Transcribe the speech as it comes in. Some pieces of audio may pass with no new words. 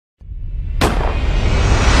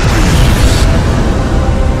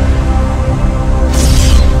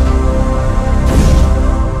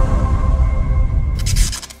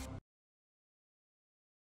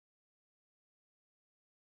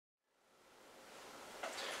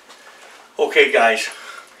Okay guys,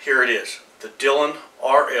 here it is, the Dillon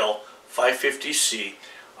RL550C.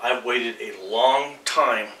 I've waited a long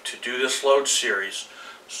time to do this load series,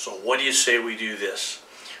 so what do you say we do this?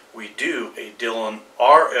 We do a Dillon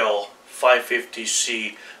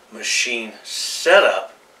RL550C machine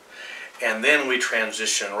setup, and then we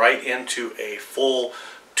transition right into a full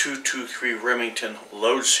 223 Remington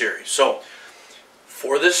load series. So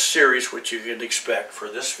for this series, what you can expect, for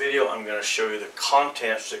this video I'm going to show you the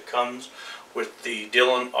contents that comes with the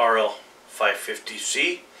Dillon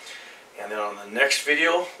RL550C, and then on the next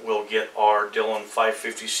video we'll get our Dillon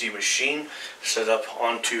 550C machine set up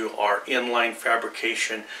onto our inline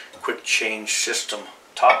fabrication quick change system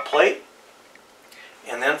top plate,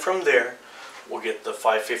 and then from there we'll get the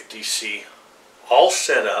 550C all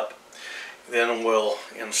set up. Then we'll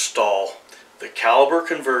install the caliber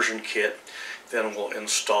conversion kit, then we'll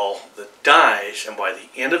install the dies, and by the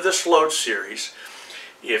end of this load series,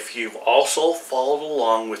 if you've also followed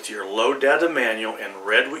along with your load data manual and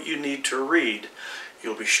read what you need to read,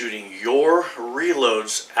 you'll be shooting your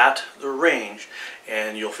reloads at the range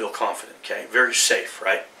and you'll feel confident, okay? Very safe,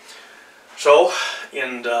 right? So,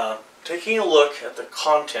 in taking a look at the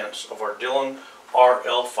contents of our Dillon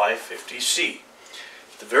RL550C,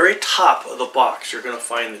 at the very top of the box you're going to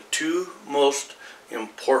find the two most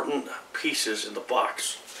important pieces in the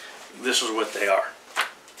box. This is what they are.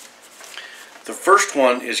 The first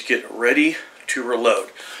one is get ready to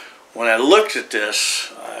reload. When I looked at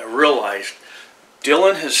this, I realized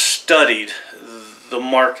Dillon has studied the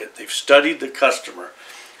market. They've studied the customer.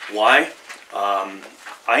 Why?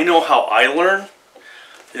 I know how I learn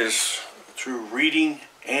is through reading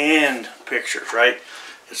and pictures, right?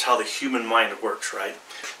 It's how the human mind works, right?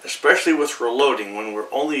 Especially with reloading, when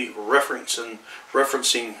we're only referencing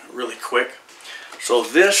really quick. So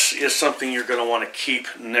this is something you're going to want to keep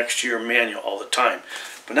next to your manual all the time.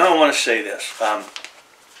 But now I want to say this.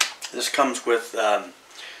 This comes with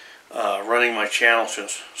running my channel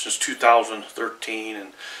since 2013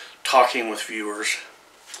 and talking with viewers.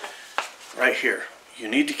 Right here, you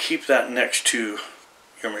need to keep that next to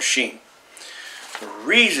your machine. The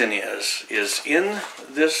reason is in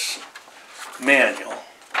this manual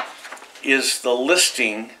is the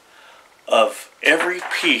listing of every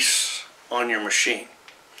piece on your machine.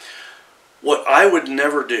 What I would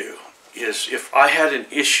never do is, if I had an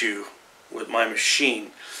issue with my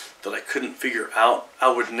machine that I couldn't figure out, I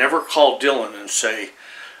would never call Dillon and say,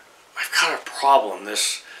 I've got a problem.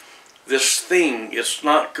 This thing, it's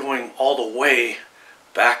not going all the way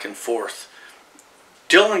back and forth.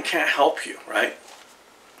 Dillon can't help you, right?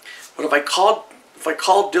 But if I called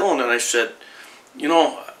Dillon and I said, you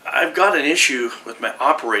know, I've got an issue with my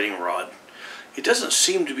operating rod. It doesn't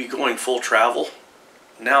seem to be going full travel.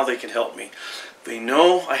 Now they can help me. They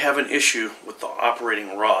know I have an issue with the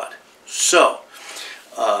operating rod. So,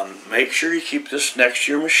 make sure you keep this next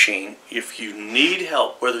to your machine. If you need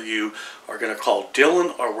help, whether you are going to call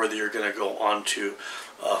Dillon or whether you're going to go onto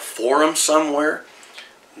a forum somewhere,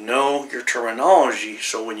 know your terminology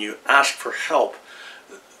so when you ask for help,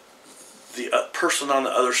 the person on the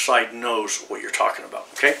other side knows what you're talking about,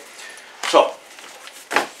 okay? So,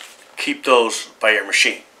 keep those by your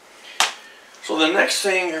machine. So the next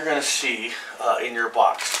thing you're going to see in your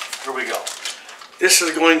box, here we go. This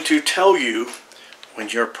is going to tell you when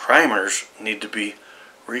your primers need to be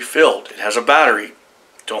refilled. It has a battery.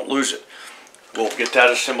 Don't lose it. We'll get that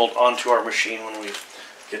assembled onto our machine when we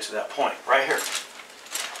get to that point. Right here.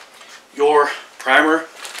 Your primer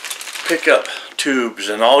pickup tubes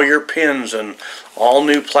and all your pins and all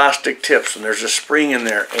new plastic tips, and there's a spring in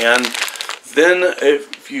there. And then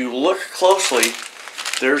if you look closely,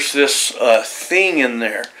 there's this thing in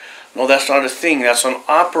there. No, that's not a thing. That's an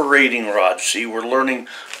operating rod. See, we're learning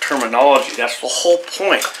terminology. That's the whole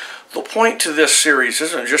point. The point to this series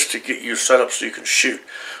isn't just to get you set up so you can shoot.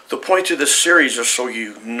 The point to this series is so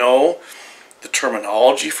you know the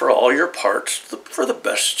terminology for all your parts for the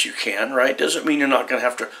best that you can, right? Doesn't mean you're not going to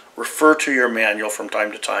have to refer to your manual from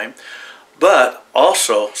time to time, but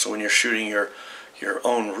also so when you're shooting your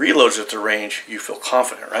own reloads at the range, you feel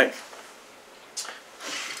confident, right?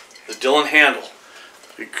 The Dillon handle,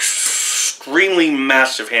 extremely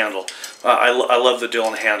massive handle. I love the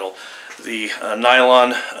Dillon handle. The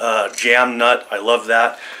nylon jam nut, I love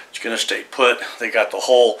that. It's going to stay put. They got the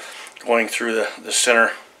hole going through the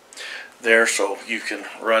center there, so you can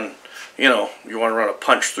run, you know, you want to run a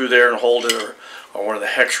punch through there and hold it, or one of the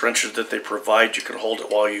hex wrenches that they provide, you can hold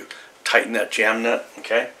it while you tighten that jam nut,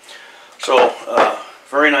 okay? So,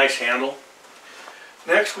 very nice handle.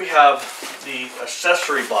 Next we have the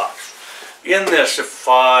accessory box. In this, if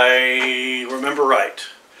I remember right,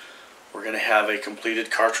 we're going to have a completed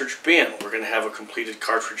cartridge bin. We're going to have a completed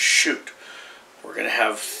cartridge chute. We're going to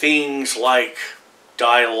have things like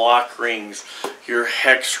die lock rings, your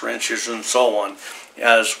hex wrenches, and so on.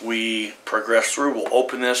 As we progress through, we'll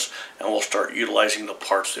open this and we'll start utilizing the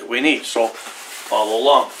parts that we need. So follow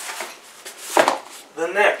along. The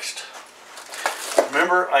next,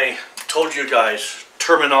 remember I told you guys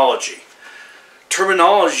terminology.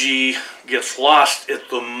 Terminology gets lost at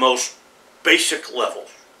the most basic level.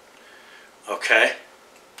 Okay?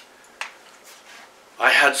 I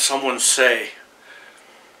had someone say,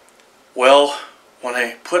 well, when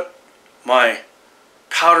I put my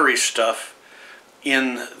powdery stuff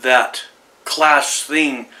in that glass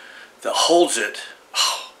thing that holds it,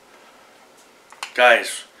 oh,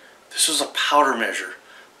 guys, this is a powder measure.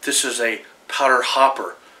 This is a powder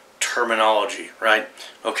hopper terminology, right?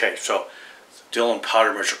 Okay, so Dillon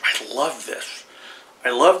powder measure. I love this. I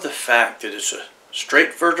love the fact that it's a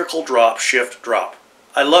straight vertical drop, shift, drop.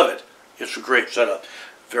 I love it. It's a great setup.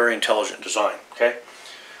 Very intelligent design, okay?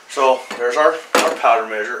 So there's our powder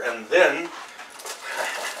measure, and then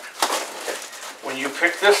when you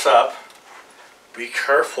pick this up, be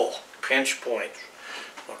careful, pinch points,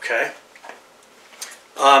 okay?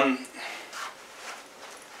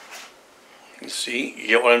 You see, you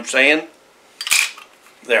get what I'm saying?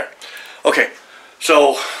 There. Okay,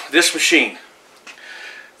 so this machine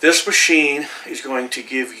is going to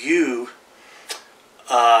give you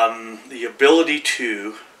the ability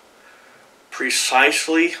to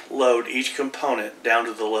precisely load each component down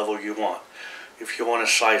to the level you want. If you want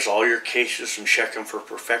to size all your cases and check them for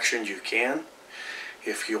perfection, you can.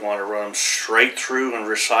 If you want to run them straight through and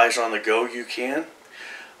resize on the go, you can.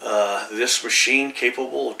 This machine,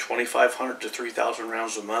 capable of 2,500 to 3,000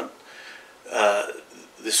 rounds a month,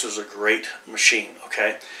 this is a great machine,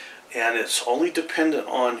 okay? And it's only dependent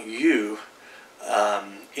on you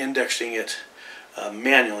indexing it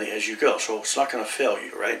manually as you go, so it's not going to fail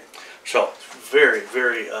you, right? So, very,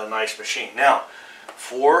 very nice machine. Now,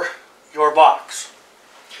 for your box,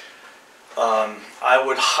 I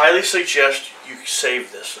would highly suggest you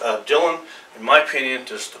save this. Dillon, in my opinion,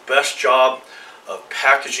 does the best job of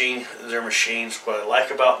packaging their machines. What I like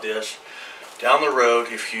about this, down the road,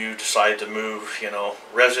 if you decide to move, you know,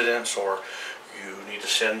 residence, or you need to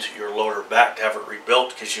send your loader back to have it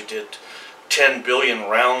rebuilt because you did 10 billion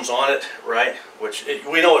rounds on it, right? Which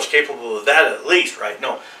we know it's capable of that at least, right?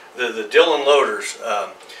 No, the Dillon loaders,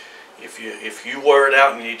 if you wear it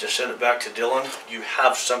out and you need to send it back to Dillon, you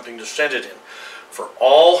have something to send it in. For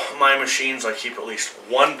all my machines, I keep at least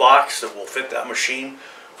one box that will fit that machine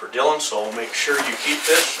for Dillon, so make sure you keep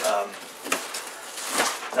this.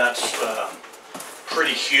 That's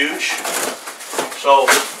pretty huge. So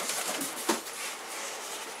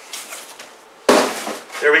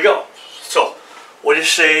there we go. So what do you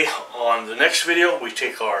say on the next video? We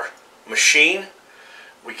take our machine,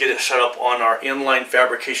 we get it set up on our inline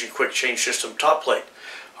fabrication quick change system top plate.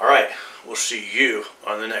 Alright, we'll see you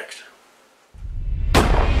on the next.